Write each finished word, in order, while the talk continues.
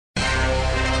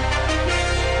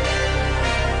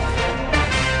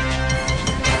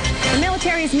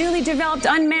military's newly developed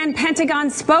unmanned Pentagon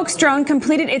spokesdrone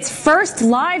completed its first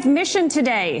live mission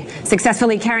today,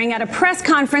 successfully carrying out a press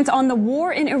conference on the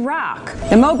war in Iraq.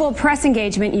 The mobile press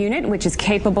engagement unit, which is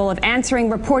capable of answering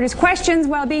reporters' questions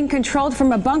while being controlled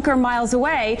from a bunker miles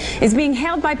away, is being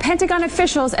hailed by Pentagon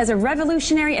officials as a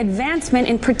revolutionary advancement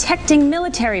in protecting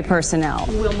military personnel.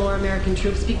 Will more American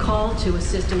troops be called to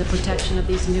assist in the protection of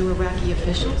these new Iraqi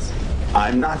officials?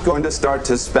 I'm not going to start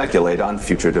to speculate on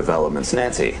future developments,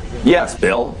 Nancy. Yes,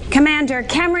 Bill. Commander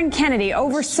Cameron Kennedy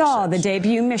oversaw the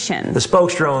debut mission. The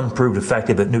spokesdrone proved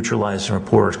effective at neutralizing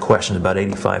reporters' questions about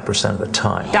 85% of the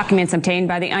time. Documents obtained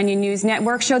by the Onion News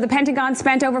Network show the Pentagon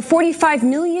spent over $45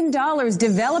 million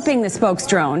developing the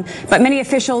spokesdrone, but many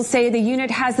officials say the unit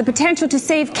has the potential to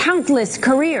save countless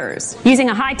careers. Using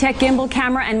a high-tech gimbal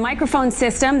camera and microphone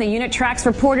system, the unit tracks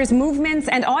reporters' movements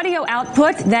and audio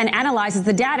output, then analyzes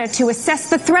the data to assess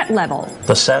the threat level.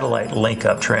 The satellite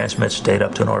link-up transmits data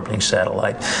up to an orbiting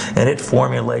satellite, and it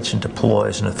formulates and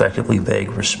deploys an effectively vague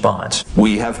response.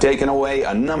 We have taken away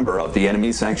a number of the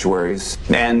enemy sanctuaries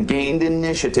and gained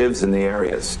initiatives in the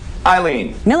areas.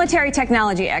 Eileen. Military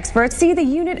technology experts see the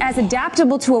unit as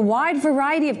adaptable to a wide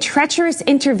variety of treacherous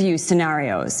interview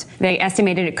scenarios. They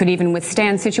estimated it could even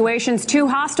withstand situations too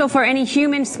hostile for any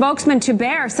human spokesman to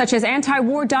bear, such as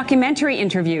anti-war documentary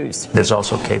interviews. It's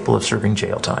also capable of serving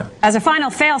jail time. As a final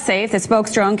failsafe, the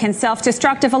spokesdrone can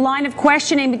self-destruct if a line of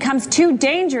questioning becomes too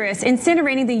dangerous,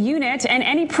 incinerating the unit and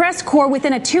any press corps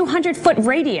within a 200-foot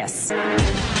radius.